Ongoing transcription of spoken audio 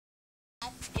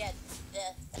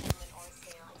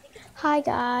Hi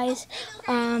guys,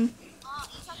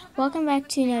 welcome back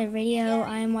to another video.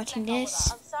 I'm watching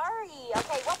this. I'm sorry.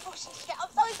 Okay, what potion did you get? I'm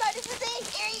so excited to see.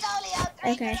 Here you go,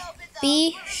 Leo. Okay,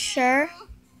 be sure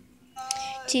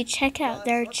to check out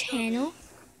their channel.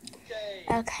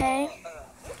 Okay,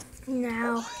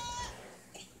 now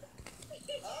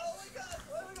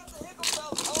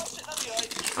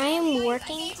I am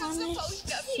working on this,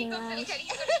 so I'm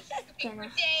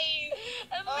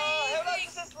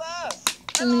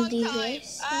gonna do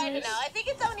this. I don't know. I think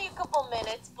it's only a couple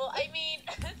minutes, but I mean,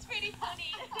 it's pretty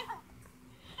funny.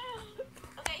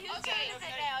 Okay, whose turn is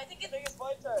it now? I think it's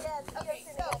my turn. Yes, okay,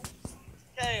 so.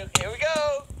 Okay, here we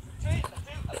go. 3, 2,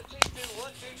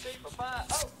 1, 2, 3, 4, 5.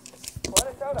 Oh, what a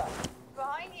soda.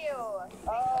 Behind you.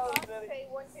 Oh, okay,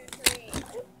 1, 2,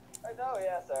 3. I know,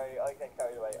 yeah, sorry. I get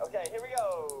carried away. Okay, here we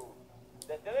go.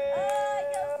 Goes to the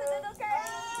little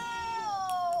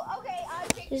girl. Okay, I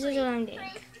picked This is what I'm doing.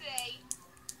 today.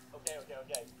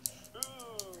 Okay.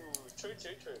 Ooh,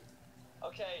 true.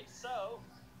 Okay, so,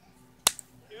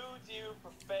 who do you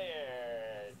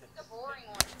prefer? The boring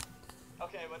one.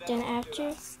 Okay, well Then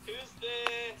after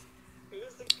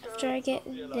I get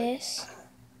this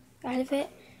out of it,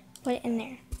 put it in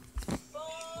there.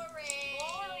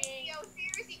 Boring. Yo,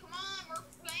 seriously, come on. We're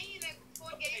playing a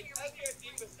fun game here.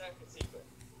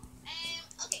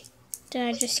 Okay. Then I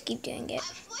just keep doing it.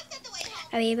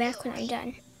 I'll be back when I'm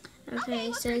done.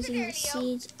 Okay, so as you can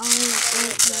see, it's all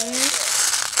right there.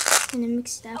 And then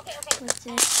mix it up with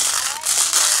this.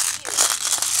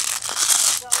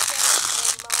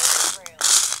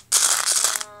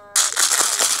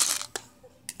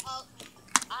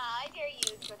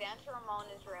 Down to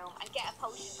Ramona's room and get a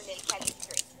potion for little Kelly to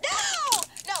drink.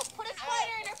 No, put a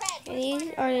spider in her bed. And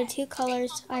these are the two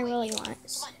colors I really want.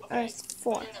 Or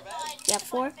 4. Yeah,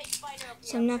 4.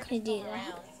 So I'm not going to do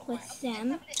that with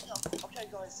them.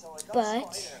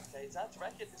 But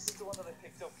this is the one that I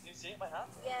picked up. Can you see it in my hand?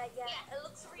 Yeah, it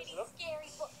looks really scary,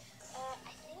 but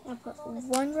I'll put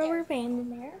one rubber band in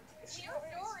there. It's scary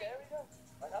though.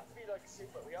 I have to be like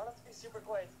super. We all have to be super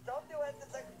quiet. Don't do anything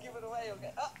that could give it away,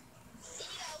 okay?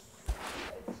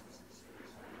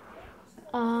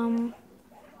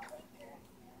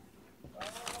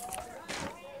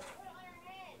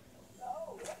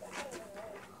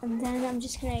 And then I'm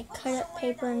just gonna cut up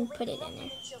paper and put it in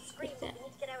there, like that.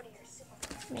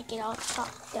 Make it all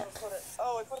chopped up.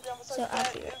 So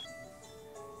I'll do it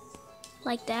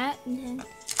like that, and then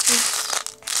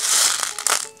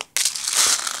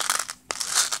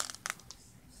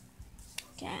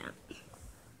down.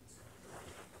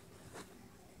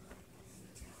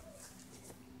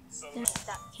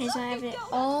 Okay, so I have it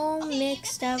all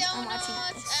mixed up. I'm watching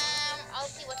this.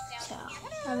 So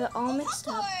I have it all mixed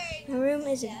up. My room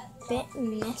is a bit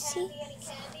messy.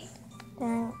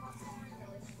 Then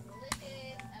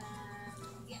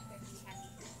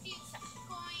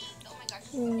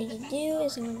what we need to do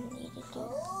is we need to do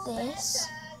this.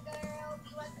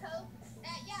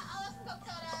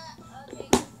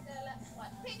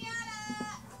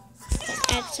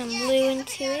 Add some glue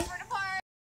into it.